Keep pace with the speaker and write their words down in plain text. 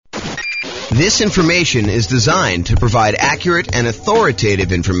This information is designed to provide accurate and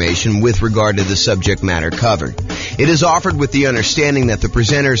authoritative information with regard to the subject matter covered. It is offered with the understanding that the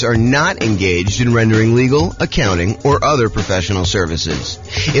presenters are not engaged in rendering legal, accounting, or other professional services.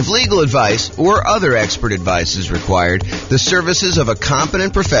 If legal advice or other expert advice is required, the services of a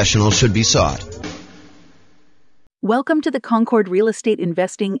competent professional should be sought. Welcome to the Concord Real Estate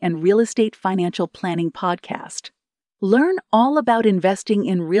Investing and Real Estate Financial Planning Podcast. Learn all about investing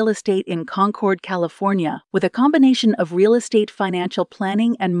in real estate in Concord, California, with a combination of real estate financial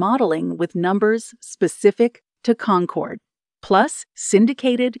planning and modeling with numbers specific to Concord, plus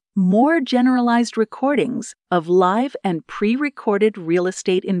syndicated, more generalized recordings of live and pre-recorded real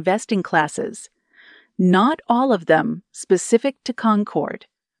estate investing classes. Not all of them specific to Concord.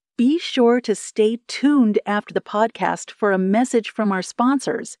 Be sure to stay tuned after the podcast for a message from our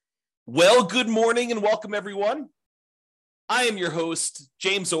sponsors. Well, good morning and welcome, everyone. I am your host,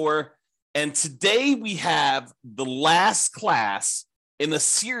 James Orr, and today we have the last class in a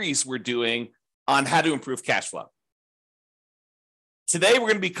series we're doing on how to improve cash flow. Today, we're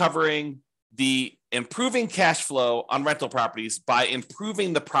going to be covering the improving cash flow on rental properties by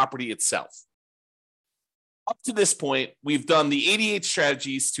improving the property itself. Up to this point, we've done the 88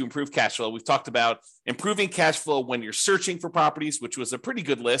 strategies to improve cash flow. We've talked about improving cash flow when you're searching for properties, which was a pretty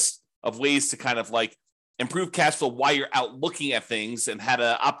good list of ways to kind of like improve cash flow while you're out looking at things and how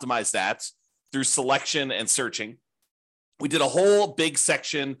to optimize that through selection and searching. We did a whole big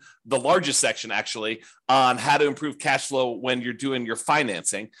section, the largest section actually, on how to improve cash flow when you're doing your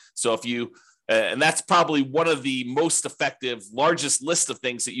financing. So if you, and that's probably one of the most effective, largest list of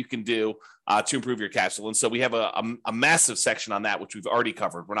things that you can do to improve your cash flow. And so we have a massive section on that, which we've already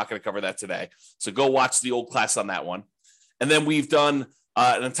covered. We're not going to cover that today. So go watch the old class on that one. And then we've done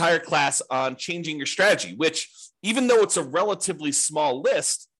an entire class on changing your strategy, which even though it's a relatively small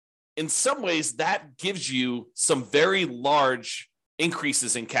list, in some ways that gives you some very large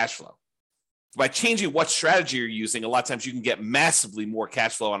increases in cash flow. By changing what strategy you're using, a lot of times you can get massively more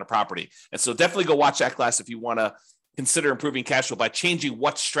cash flow on a property. And so definitely go watch that class if you want to consider improving cash flow by changing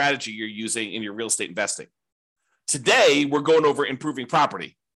what strategy you're using in your real estate investing. Today, we're going over improving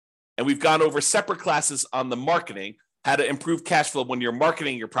property. And we've gone over separate classes on the marketing, how to improve cash flow when you're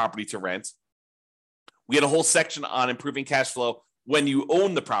marketing your property to rent. We had a whole section on improving cash flow when you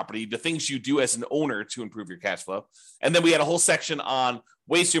own the property, the things you do as an owner to improve your cash flow. And then we had a whole section on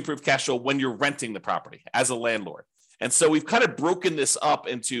ways to improve cash flow when you're renting the property as a landlord. And so we've kind of broken this up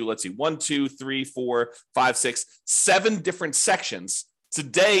into, 1, 2, 3, 4, 5, 6, 7 different sections.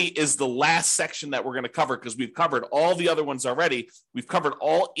 Today is the last section that we're going to cover because we've covered all the other ones already. We've covered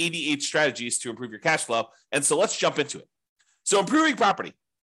all 88 strategies to improve your cash flow. And so let's jump into it. So improving property.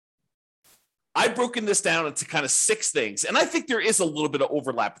 I've broken this down into kind of 6 things. And I think there is a little bit of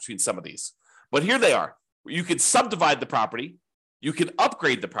overlap between some of these. But here they are. You could subdivide the property. You could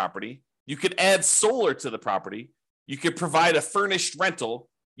upgrade the property. You could add solar to the property. You could provide a furnished rental.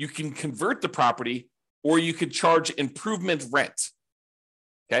 You can convert the property, or you could charge improvement rent.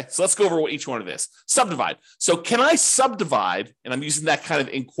 Okay, so let's go over what each one of this. Subdivide. So can I subdivide, and I'm using that kind of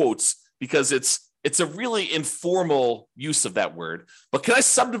in quotes because it's a really informal use of that word, but can I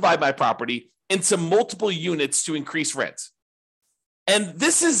subdivide my property into multiple units to increase rent? And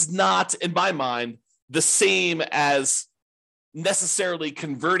this is not, in my mind, the same as necessarily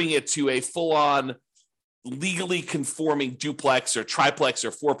converting it to a full-on legally conforming duplex or triplex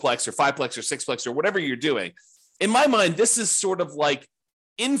or fourplex or fiveplex or sixplex or whatever you're doing. In my mind, this is sort of like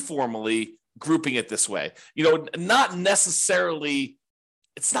informally grouping it this way. Not necessarily,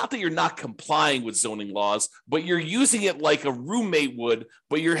 it's not that you're not complying with zoning laws, but you're using it like a roommate would,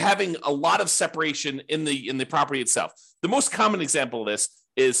 but you're having a lot of separation in the property itself. The most common example of this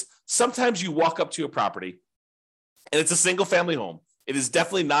is sometimes you walk up to a property and it's a single family home. It is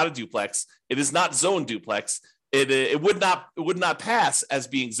definitely not a duplex. It is not zoned duplex. It would not pass as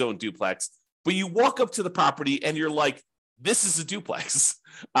being zoned duplex, but you walk up to the property and you're like, this is a duplex.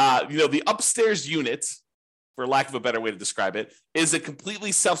 The upstairs unit, for lack of a better way to describe it, is a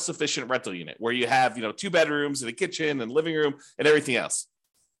completely self-sufficient rental unit where you have, 2 bedrooms and a kitchen and living room and everything else.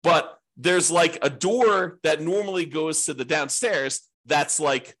 But there's like a door that normally goes to the downstairs that's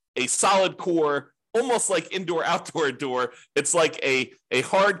like a solid core, almost like indoor-outdoor door. It's like a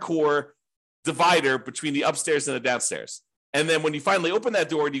hardcore divider between the upstairs and the downstairs. And then when you finally open that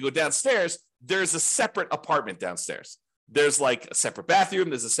door and you go downstairs, there's a separate apartment downstairs. There's like a separate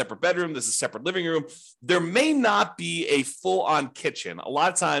bathroom, there's a separate bedroom, there's a separate living room. There may not be a full-on kitchen. A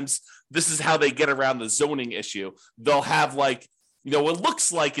lot of times, this is how they get around the zoning issue. They'll have like, what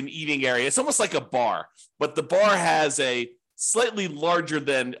looks like an eating area. It's almost like a bar, but the bar has a slightly larger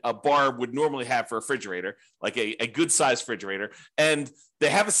than a bar would normally have for a refrigerator, like a good sized refrigerator. And they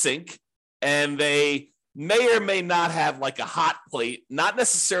have a sink, and they may or may not have like a hot plate, not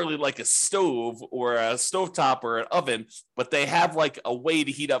necessarily like a stove or a stovetop or an oven, but they have like a way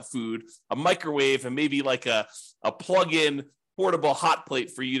to heat up food, a microwave, and maybe like a plug-in portable hot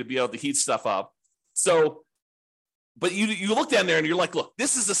plate for you to be able to heat stuff up. So, but you look down there and you're like, look,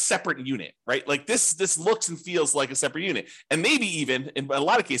 this is a separate unit, right? Like this looks and feels like a separate unit. And maybe even in a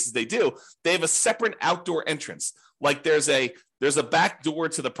lot of cases they have a separate outdoor entrance. Like there's a back door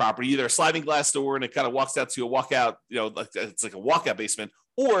to the property, either a sliding glass door and it kind of walks out to a walkout, like it's like a walkout basement,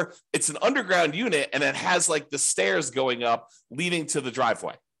 or it's an underground unit and it has like the stairs going up leading to the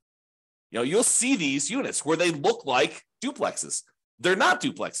driveway. You'll see these units where they look like duplexes. They're not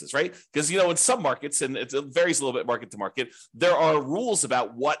duplexes, right? Because, in some markets, and it varies a little bit market to market, there are rules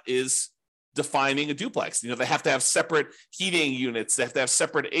about what is defining a duplex. They have to have separate heating units. They have to have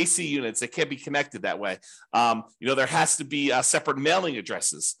separate AC units. They can't be connected that way. There has to be separate mailing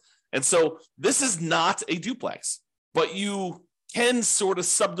addresses. And so this is not a duplex, but you can sort of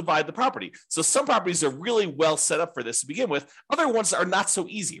subdivide the property. So some properties are really well set up for this to begin with. Other ones are not so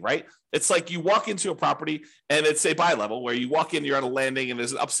easy, right? It's like you walk into a property and it's a bi-level where you walk in, you're on a landing and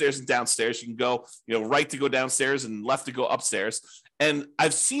there's an upstairs and downstairs. You can go, right to go downstairs and left to go upstairs. And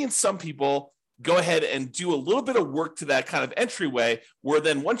I've seen some people go ahead and do a little bit of work to that kind of entryway where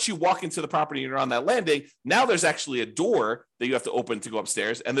then once you walk into the property and you're on that landing, now there's actually a door that you have to open to go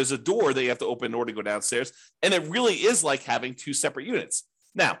upstairs. And there's a door that you have to open in order to go downstairs. And it really is like having two separate units.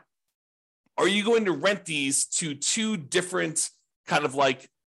 Now, are you going to rent these to two different kind of like,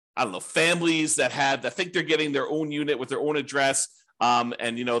 families that think they're getting their own unit with their own address? And,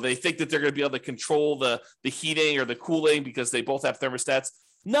 they think that they're going to be able to control the heating or the cooling because they both have thermostats.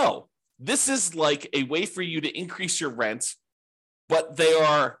 No. This is like a way for you to increase your rent, but they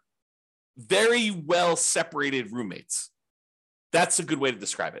are very well separated roommates. That's a good way to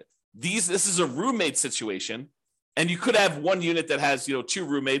describe it. This is a roommate situation, and you could have one unit that has, two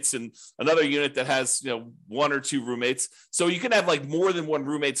roommates and another unit that has, one or two roommates. So you can have like more than one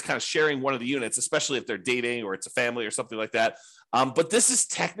roommates kind of sharing one of the units, especially if they're dating or it's a family or something like that. But this is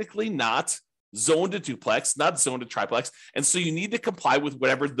technically not zoned to duplex, not zoned to triplex. And so you need to comply with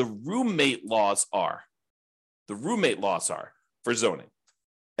whatever the roommate laws are. The roommate laws are for zoning.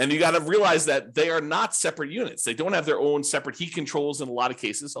 And you got to realize that they are not separate units. They don't have their own separate heat controls in a lot of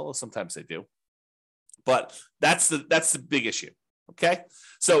cases, although sometimes they do. But that's the big issue. Okay.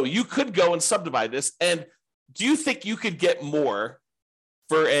 So you could go and subdivide this. And do you think you could get more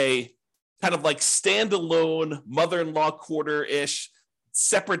for a kind of like standalone mother-in-law quarter-ish,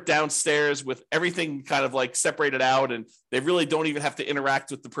 separate downstairs with everything kind of like separated out, and they really don't even have to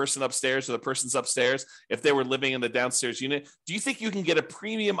interact with the person upstairs or the person's upstairs if they were living in the downstairs unit? Do you think you can get a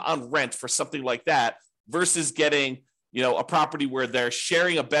premium on rent for something like that versus getting, a property where they're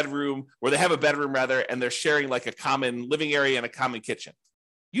sharing a bedroom, where they have a bedroom rather, and they're sharing like a common living area and a common kitchen?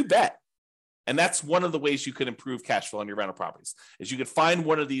 You bet. And that's one of the ways you can improve cash flow on your rental properties, is you could find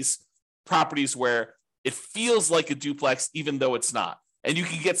one of these properties where it feels like a duplex, even though it's not. And you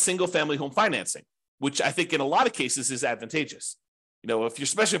can get single family home financing, which I think in a lot of cases is advantageous.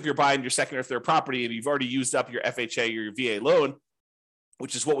 Especially if you're buying your second or third property and you've already used up your FHA or your VA loan,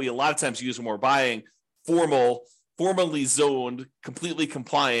 which is what we a lot of times use when we're buying formally zoned, completely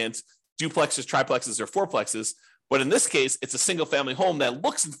compliant duplexes, triplexes, or fourplexes. But in this case, it's a single family home that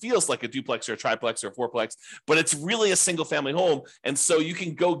looks and feels like a duplex or a triplex or a fourplex, but it's really a single family home. And so you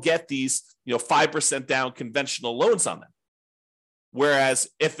can go get these, 5% down conventional loans on them. Whereas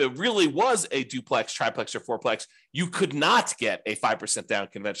if it really was a duplex, triplex, or fourplex, you could not get a 5% down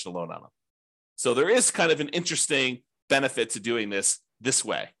conventional loan on them. So there is kind of an interesting benefit to doing this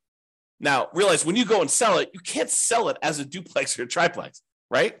way. Now, realize when you go and sell it, you can't sell it as a duplex or a triplex,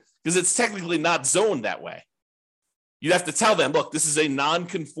 right? Because it's technically not zoned that way. You'd have to tell them, look, this is a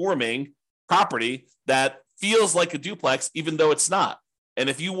non-conforming property that feels like a duplex, even though it's not. And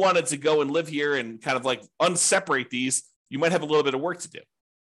if you wanted to go and live here and kind of like unseparate these, you might have a little bit of work to do.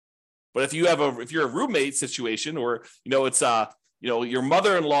 But if you're a roommate situation, or it's your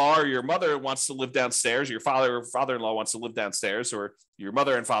mother-in-law or your mother wants to live downstairs, or your father-in-law wants to live downstairs, or your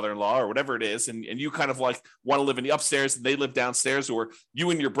mother and father-in-law, or whatever it is, and you kind of like want to live in the upstairs and they live downstairs, or you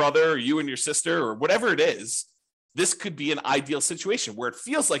and your brother, or you and your sister, or whatever it is, this could be an ideal situation where it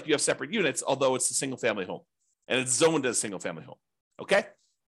feels like you have separate units, although it's a single-family home and it's zoned as a single-family home. Okay,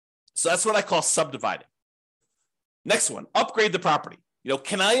 so that's what I call subdividing. Next one, upgrade the property.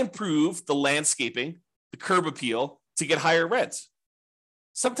 Can I improve the landscaping, the curb appeal to get higher rents?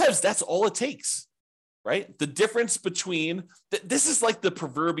 Sometimes that's all it takes. right? The difference between this is like the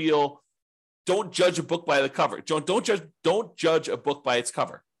proverbial don't judge a book by the cover. Don't judge a book by its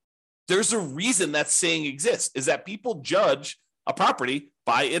cover. There's a reason that saying exists, is that people judge a property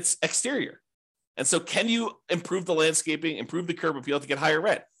by its exterior. And so can you improve the landscaping, improve the curb appeal to get higher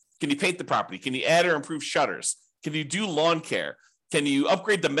rent? Can you paint the property? Can you add or improve shutters? Can you do lawn care? Can you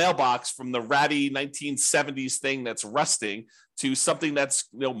upgrade the mailbox from the ratty 1970s thing that's rusting to something that's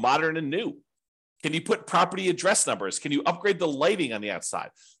modern and new? Can you put property address numbers? Can you upgrade the lighting on the outside?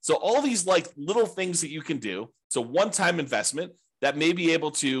 So all these like little things that you can do. So one-time investment that may be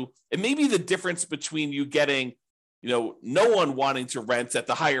able to, it may be the difference between you getting, no one wanting to rent at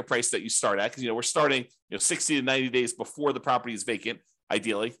the higher price that you start at, because we're starting 60 to 90 days before the property is vacant,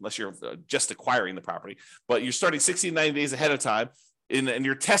 ideally, unless you're just acquiring the property. But you're starting 60 to 90 days ahead of time, and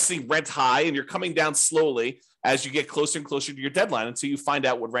you're testing rent high, and you're coming down slowly as you get closer and closer to your deadline until you find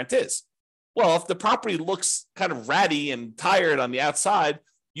out what rent is. Well, if the property looks kind of ratty and tired on the outside,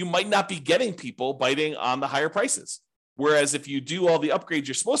 you might not be getting people biting on the higher prices. Whereas if you do all the upgrades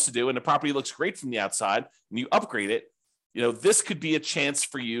you're supposed to do and the property looks great from the outside and you upgrade it, this could be a chance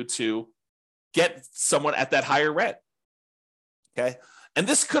for you to get someone at that higher rent. Okay. And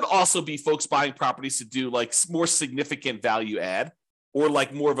this could also be folks buying properties to do like more significant value add, or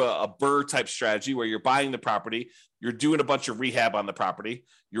like more of a BRRRR type strategy where you're buying the property, you're doing a bunch of rehab on the property,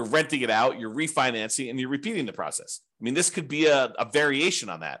 you're renting it out, you're refinancing, and you're repeating the process. I mean, this could be a variation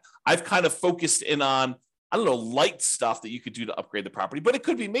on that. I've kind of focused in on, light stuff that you could do to upgrade the property, but it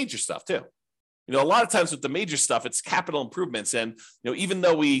could be major stuff too. A lot of times with the major stuff, it's capital improvements. And, even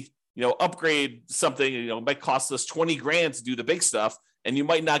though we, upgrade something, it might cost us 20 grand to do the big stuff, and you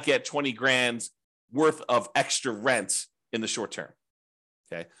might not get 20 grand worth of extra rent in the short term.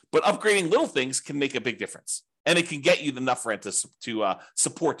 Okay. But upgrading little things can make a big difference, and it can get you enough rent to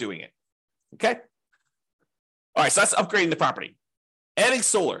support doing it. Okay. All right. So that's upgrading the property. Adding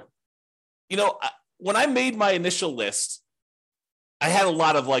solar. When I made my initial list, I had a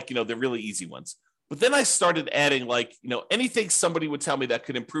lot of the really easy ones. But then I started adding anything somebody would tell me that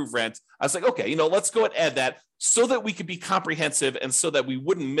could improve rent. I was like, okay, let's go and add that so that we could be comprehensive and so that we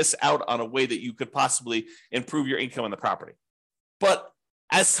wouldn't miss out on a way that you could possibly improve your income on the property. But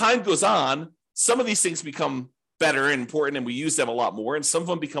as time goes on, some of these things become better and important, and we use them a lot more. And some of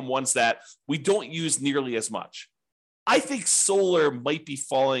them become ones that we don't use nearly as much. I think solar might be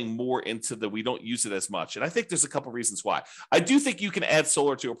falling more into the we don't use it as much. And I think there's a couple of reasons why. I do think you can add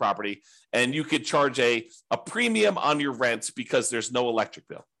solar to a property and you could charge a premium on your rent because there's no electric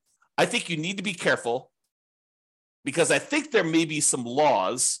bill. I think you need to be careful because I think there may be some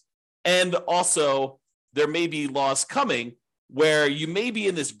laws, and also there may be laws coming where you may be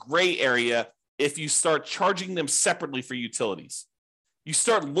in this gray area if you start charging them separately for utilities. You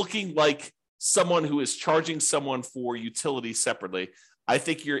start looking like someone who is charging someone for utilities separately. I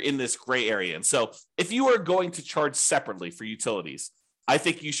think you're in this gray area. And so if you are going to charge separately for utilities, I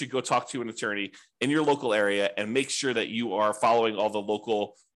think you should go talk to an attorney in your local area and make sure that you are following all the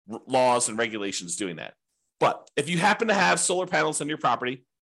local laws and regulations doing that. But if you happen to have solar panels on your property,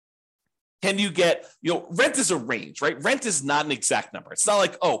 can you get, rent is a range, right? Rent is not an exact number. It's not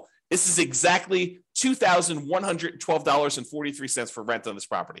like, oh, this is exactly $2,112.43 for rent on this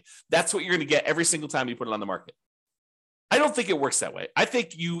property. That's what you're going to get every single time you put it on the market. I don't think it works that way. I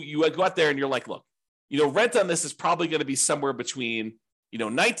think you go out there and you're like, look, rent on this is probably going to be somewhere between,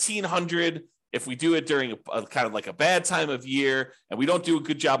 $1,900 if we do it during a kind of like a bad time of year and we don't do a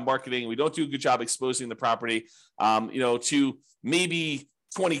good job marketing, we don't do a good job exposing the property, to maybe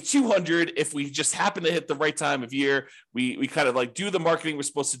 $2,200 if we just happen to hit the right time of year. We kind of do the marketing we're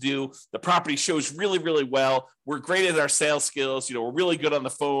supposed to do. The property shows really, really well. We're great at our sales skills. We're really good on the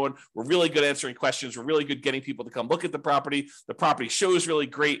phone. We're really good answering questions. We're really good getting people to come look at the property. The property shows really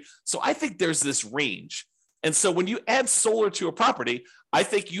great. So I think there's this range. And so when you add solar to a property, I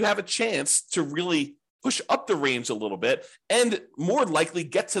think you have a chance to really push up the range a little bit and more likely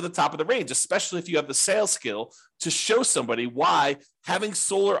get to the top of the range, especially if you have the sales skill to show somebody why having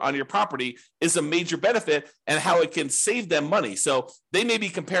solar on your property is a major benefit and how it can save them money. So they may be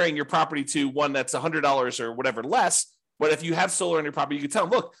comparing your property to one that's $100 or whatever less, but if you have solar on your property, you can tell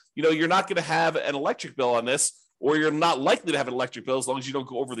them, look, you're not going to have an electric bill on this, or you're not likely to have an electric bill as long as you don't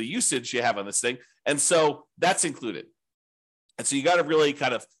go over the usage you have on this thing. And so that's included. And so you got to really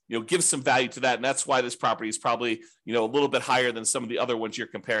kind of, give some value to that. And that's why this property is probably, a little bit higher than some of the other ones you're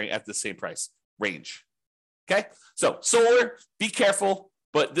comparing at the same price range. Okay. So solar, be careful,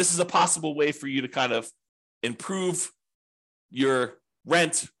 but this is a possible way for you to kind of improve your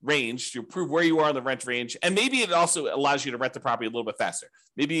rent range, to prove where you are in the rent range. And maybe it also allows you to rent the property a little bit faster.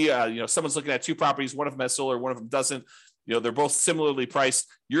 Maybe, someone's looking at two properties, one of them has solar, one of them doesn't. They're both similarly priced.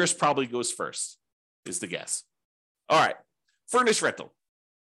 Yours probably goes first, is the guess. All right, furnished rental.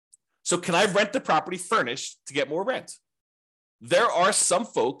 So can I rent the property furnished to get more rent? There are some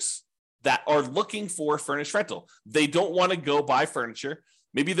folks that are looking for furnished rental. They don't want to go buy furniture.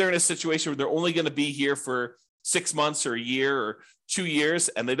 Maybe they're in a situation where they're only going to be here for 6 months or a year or 2 years,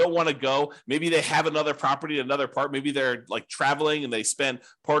 and they don't want to go. Maybe they have another property in another part. Maybe they're like traveling and they spend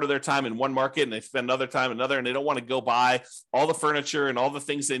part of their time in one market and they spend another time in another, and they don't want to go buy all the furniture and all the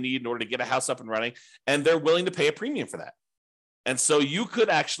things they need in order to get a house up and running. And they're willing to pay a premium for that. And so you could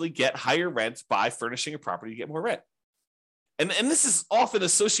actually get higher rent by furnishing a property to get more rent. And this is often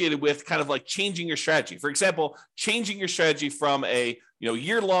associated with kind of like changing your strategy. For example, changing your strategy from a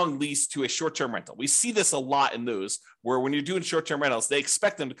year-long lease to a short-term rental. We see this a lot in those where when you're doing short-term rentals, they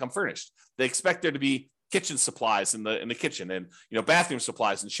expect them to come furnished. They expect there to be kitchen supplies in the kitchen and bathroom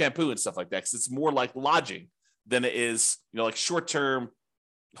supplies and shampoo and stuff like that. Because it's more like lodging than it is like short-term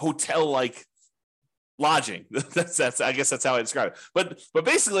hotel-like lodging. I guess that's how I describe it. But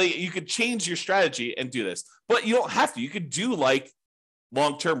basically, you could change your strategy and do this. But you don't have to. You could do like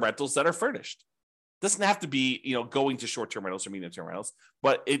long-term rentals that are furnished. It doesn't have to be going to short-term rentals or medium-term rentals,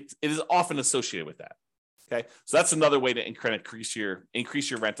 but it is often associated with that. Okay, so that's another way to kind of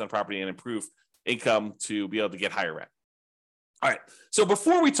increase your rent on property and improve income to be able to get higher rent. All right. So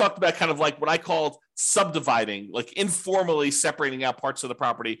before we talked about kind of like what I called subdividing, like informally separating out parts of the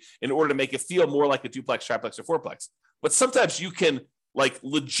property in order to make it feel more like a duplex, triplex, or fourplex. But sometimes you can like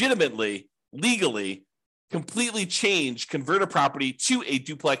legitimately, legally, completely convert a property to a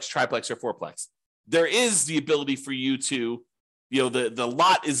duplex, triplex, or fourplex. There is the ability for you to, the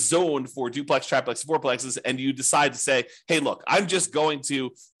lot is zoned for duplex, triplex, fourplexes, and you decide to say, hey, look, I'm just going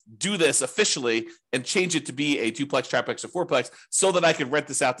to do this officially and change it to be a duplex, triplex, or fourplex so that I can rent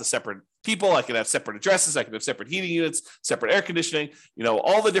this out to separate people. I can have separate addresses. I can have separate heating units, separate air conditioning.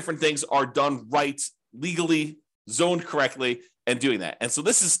 All the different things are done right, legally, zoned correctly, and doing that. And so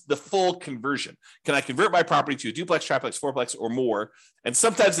this is the full conversion. Can I convert my property to a duplex, triplex, fourplex, or more? And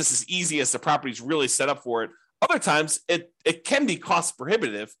sometimes this is easy as the property is really set up for it. Other times it can be cost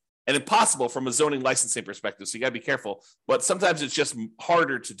prohibitive and impossible from a zoning licensing perspective. So you got to be careful, but sometimes it's just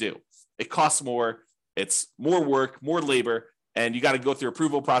harder to do. It costs more, it's more work, more labor, and you got to go through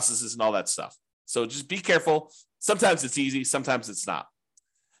approval processes and all that stuff. So just be careful. Sometimes it's easy, sometimes it's not.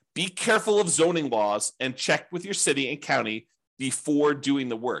 Be careful of zoning laws and check with your city and county before doing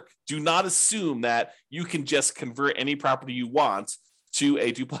the work. Do not assume that you can just convert any property you want to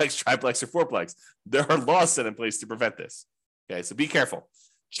a duplex, triplex, or fourplex. There are laws set in place to prevent this. Okay, so be careful.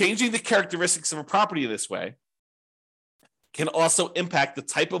 Changing the characteristics of a property this way can also impact the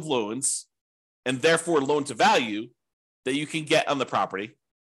type of loans and therefore loan to value that you can get on the property.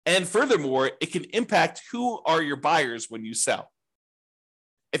 And furthermore, it can impact who are your buyers when you sell.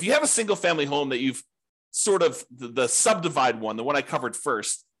 If you have a single family home that you've sort of the subdivide one, the one I covered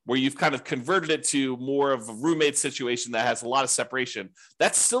first, where you've kind of converted it to more of a roommate situation that has a lot of separation,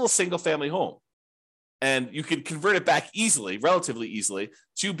 that's still a single family home. And you can convert it back easily, relatively easily,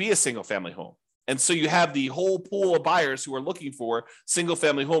 to be a single family home. And so you have the whole pool of buyers who are looking for single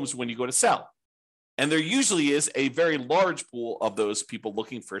family homes when you go to sell. And there usually is a very large pool of those people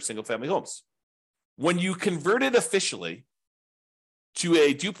looking for single family homes. When you convert it officially to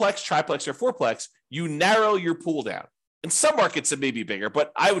a duplex, triplex, or fourplex, you narrow your pool down. In some markets, it may be bigger,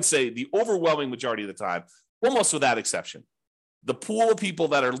 but I would say the overwhelming majority of the time, almost without exception, the pool of people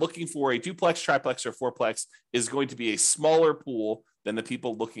that are looking for a duplex, triplex, or fourplex is going to be a smaller pool than the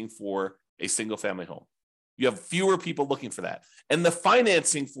people looking for a single family home. You have fewer people looking for that. And the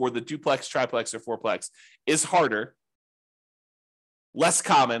financing for the duplex, triplex, or fourplex is harder, less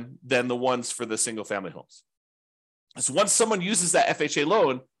common than the ones for the single family homes. So once someone uses that FHA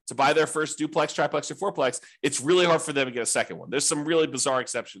loan to buy their first duplex, triplex, or fourplex, it's really hard for them to get a second one. There's some really bizarre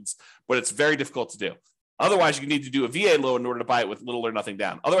exceptions, but it's very difficult to do. Otherwise, you need to do a VA loan in order to buy it with little or nothing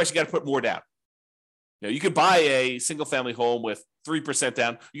down. Otherwise, you got to put more down. You could buy a single family home with 3%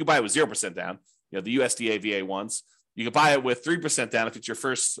 down. You can buy it with 0% down. The USDA VA ones. You can buy it with 3% down if it's your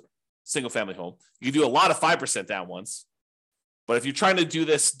first single family home. You can do a lot of 5% down ones. But if you're trying to do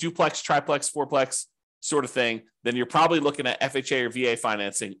this duplex, triplex, fourplex sort of thing, then you're probably looking at FHA or VA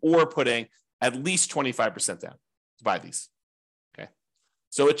financing or putting at least 25% down to buy these. Okay.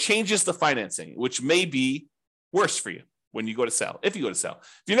 So it changes the financing, which may be worse for you when you go to sell, if you go to sell.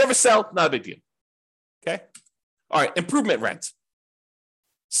 If you never sell, not a big deal. Okay. All right. Improvement rent.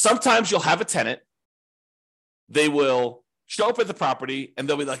 Sometimes you'll have a tenant. They will show up at the property and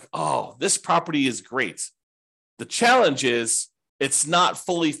they'll be like, oh, this property is great. The challenge is it's not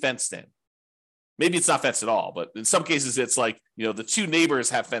fully fenced in. Maybe it's not fenced at all, but in some cases it's like, the two neighbors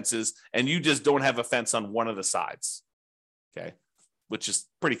have fences and you just don't have a fence on one of the sides. Okay. Which is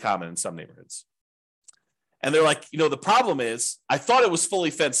pretty common in some neighborhoods. And they're like, the problem is I thought it was fully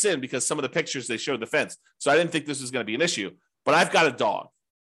fenced in because some of the pictures they showed the fence. So I didn't think this was going to be an issue, but I've got a dog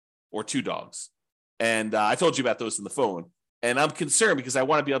or two dogs. And I told you about those in the phone. And I'm concerned because I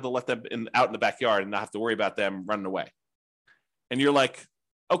want to be able to let them out in the backyard and not have to worry about them running away. And you're like,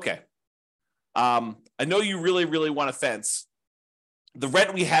 okay, I know you really, really want a fence. The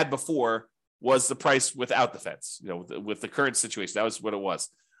rent we had before was the price without the fence, with the current situation. That was what it was.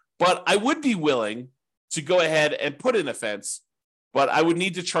 But I would be willing to go ahead and put in a fence, but I would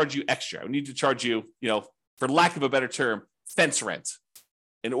need to charge you extra. I would need to charge you, for lack of a better term, fence rent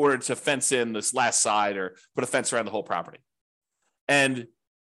in order to fence in this last side or put a fence around the whole property. And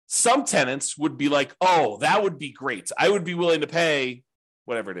some tenants would be like, oh, that would be great. I would be willing to pay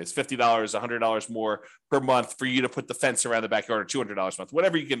whatever it is, $50, $100 more per month for you to put the fence around the backyard, or $200 a month,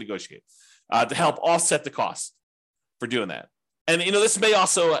 whatever you can negotiate, to help offset the cost for doing that. And, this may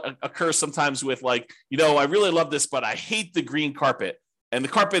also occur sometimes with I really love this, but I hate the green carpet. And the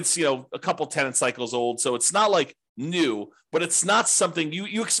carpet's, a couple tenant cycles old. So it's not like new, but it's not something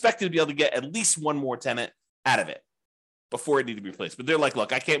you expect to be able to get at least one more tenant out of it before it needs to be replaced. But they're like,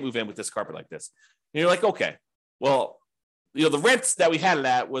 look, I can't move in with this carpet like this. And you're like, okay, well, the rent that we had it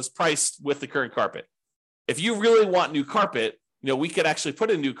at was priced with the current carpet. If you really want new carpet, we could actually put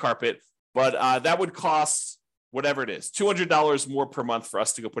in new carpet, but that would cost whatever it is, $200 more per month for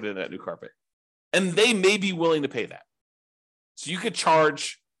us to go put in that new carpet. And they may be willing to pay that. So you could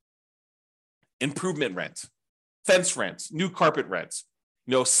charge improvement rent, fence rent, new carpet rent,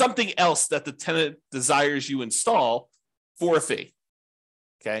 something else that the tenant desires you install for a fee.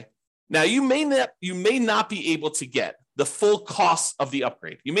 Okay. Now you may not be able to get the full cost of the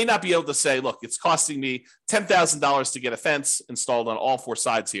upgrade. You may not be able to say, look, it's costing me $10,000 to get a fence installed on all four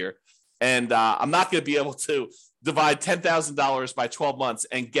sides here. And I'm not going to be able to divide $10,000 by 12 months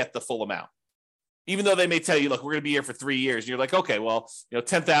and get the full amount. Even though they may tell you, look, we're going to be here for 3 years. And you're like, okay, well,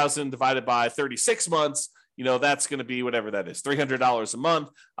 10,000 divided by 36 months, that's going to be whatever that is, $300 a month.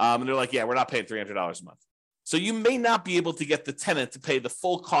 And they're like, yeah, we're not paying $300 a month. So you may not be able to get the tenant to pay the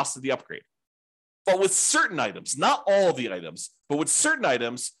full cost of the upgrade. But with certain items, not all of the items, but with certain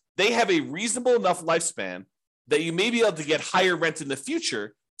items, they have a reasonable enough lifespan that you may be able to get higher rent in the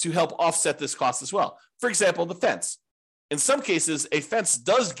future to help offset this cost as well. For example, the fence. In some cases, a fence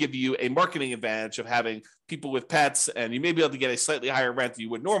does give you a marketing advantage of having people with pets, and you may be able to get a slightly higher rent than you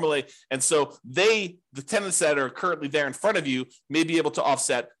would normally. And so the tenants that are currently there in front of you may be able to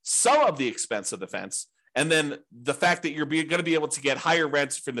offset some of the expense of the fence. And then the fact that you're going to be able to get higher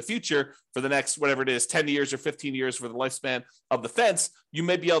rents for the future for the next, whatever it is, 10 years or 15 years for the lifespan of the fence, you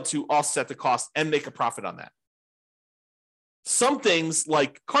may be able to offset the cost and make a profit on that. Some things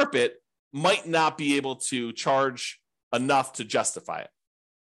like carpet might not be able to charge enough to justify it.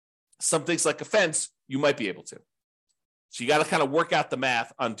 Some things like a fence, you might be able to. So you got to kind of work out the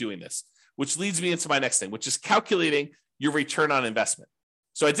math on doing this, which leads me into my next thing, which is calculating your return on investment.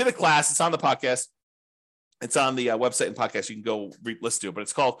 So I did a class, it's on the podcast. It's on the website and podcast. You can go listen to it, but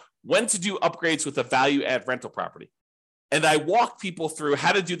it's called When to Do Upgrades with a Value Add Rental Property. And I walk people through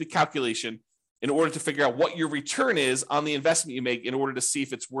how to do the calculation in order to figure out what your return is on the investment you make in order to see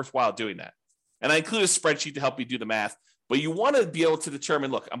if it's worthwhile doing that. And I include a spreadsheet to help you do the math, but you want to be able to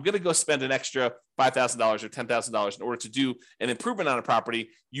determine, look, I'm going to go spend an extra $5,000 or $10,000 in order to do an improvement on a property.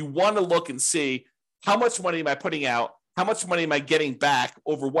 You want to look and see how much money am I putting out? How much money am I getting back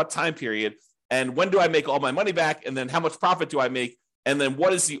over what time period? And when do I make all my money back? And then how much profit do I make? And then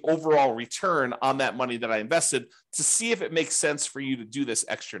what is the overall return on that money that I invested to see if it makes sense for you to do this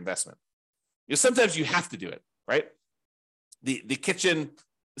extra investment? Sometimes you have to do it, right? The kitchen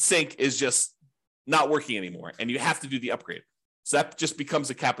sink is just not working anymore and you have to do the upgrade. So that just becomes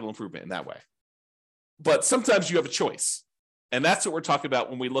a capital improvement in that way. But sometimes you have a choice. And that's what we're talking about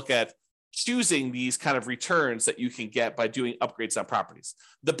when we look at choosing these kind of returns that you can get by doing upgrades on properties.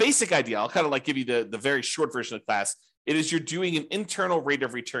 The basic idea, I'll kind of give you the very short version of the class. It is you're doing an internal rate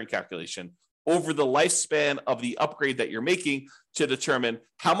of return calculation over the lifespan of the upgrade that you're making to determine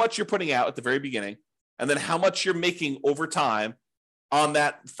how much you're putting out at the very beginning, and then how much you're making over time on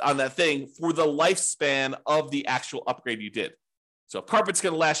that thing for the lifespan of the actual upgrade you did. So if carpet's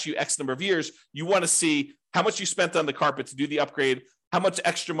going to last you X number of years, you want to see how much you spent on the carpet to do the upgrade, how much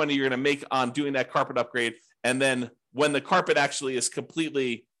extra money you're going to make on doing that carpet upgrade. And then when the carpet actually is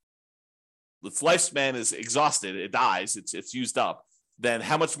completely its lifespan is exhausted, it dies, it's used up, then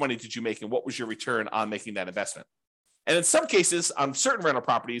how much money did you make and what was your return on making that investment? And in some cases, on certain rental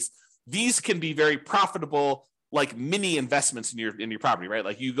properties, these can be very profitable, like mini investments in your property, right?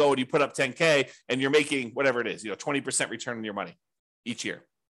 Like you go and you put up 10K and you're making whatever it is, 20% return on your money each year.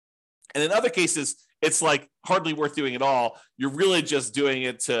 And in other cases, it's like hardly worth doing at all. You're really just doing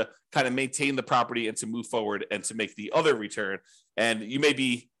it to kind of maintain the property and to move forward and to make the other return. And you may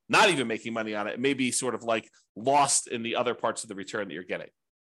be not even making money on it. It may be sort of like lost in the other parts of the return that you're getting.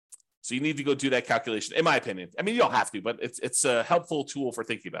 So you need to go do that calculation, in my opinion. I mean, you don't have to, but it's a helpful tool for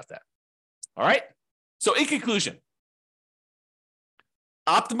thinking about that. All right. So in conclusion,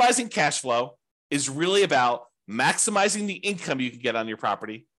 optimizing cash flow is really about maximizing the income you can get on your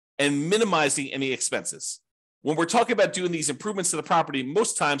property and minimizing any expenses. When we're talking about doing these improvements to the property,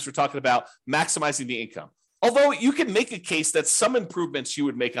 most times we're talking about maximizing the income. Although you can make a case that some improvements you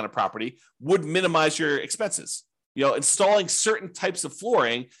would make on a property would minimize your expenses. Installing certain types of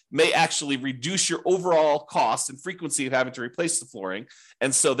flooring may actually reduce your overall cost and frequency of having to replace the flooring.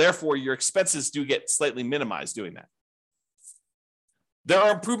 And so therefore your expenses do get slightly minimized doing that. There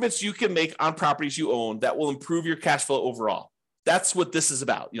are improvements you can make on properties you own that will improve your cash flow overall. That's what this is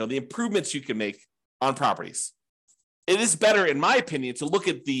about. The improvements you can make on properties. It is better, in my opinion, to look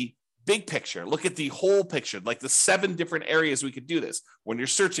at the big picture, look at the whole picture, like the 7 different areas we could do this. When you're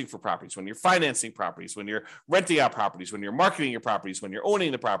searching for properties, when you're financing properties, when you're renting out properties, when you're marketing your properties, when you're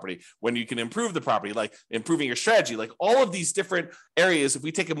owning the property, when you can improve the property, like improving your strategy, like all of these different areas. If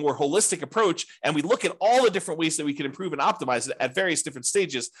we take a more holistic approach and we look at all the different ways that we can improve and optimize it at various different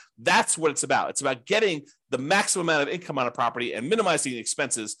stages, that's what it's about. It's about getting the maximum amount of income on a property and minimizing the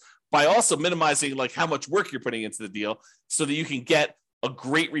expenses by also minimizing like how much work you're putting into the deal so that you can get a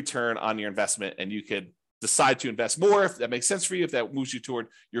great return on your investment and you could decide to invest more if that makes sense for you, if that moves you toward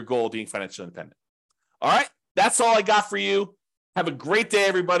your goal of being financially independent. All right, that's all I got for you. Have a great day,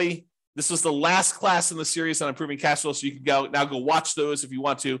 everybody. This was the last class in the series on improving cash flow, so you can go watch those if you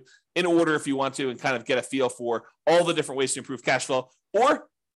want to, in order if you want to, and kind of get a feel for all the different ways to improve cash flow. Or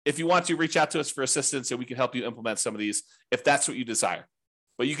if you want to, reach out to us for assistance and we can help you implement some of these if that's what you desire.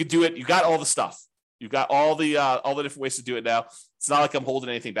 But you could do it. You got all the stuff. You've got all the different ways to do it now. It's not like I'm holding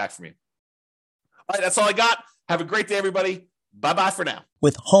anything back from you. All right, that's all I got. Have a great day, everybody. Bye-bye for now.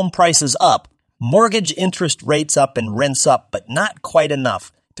 With home prices up, mortgage interest rates up, and rents up, but not quite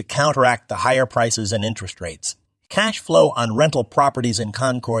enough to counteract the higher prices and interest rates. Cash flow on rental properties in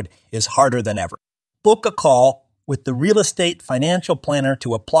Concord is harder than ever. Book a call with the Real Estate Financial Planner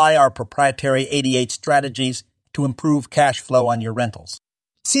to apply our proprietary 88 strategies to improve cash flow on your rentals.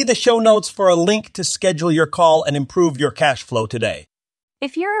 See the show notes for a link to schedule your call and improve your cash flow today.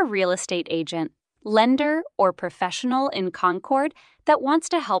 If you're a real estate agent, lender, or professional in Concord that wants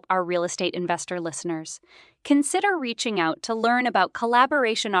to help our real estate investor listeners, consider reaching out to learn about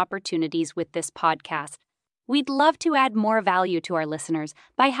collaboration opportunities with this podcast. We'd love to add more value to our listeners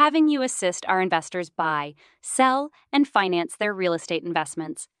by having you assist our investors buy, sell, and finance their real estate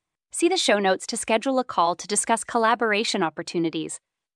investments. See the show notes to schedule a call to discuss collaboration opportunities.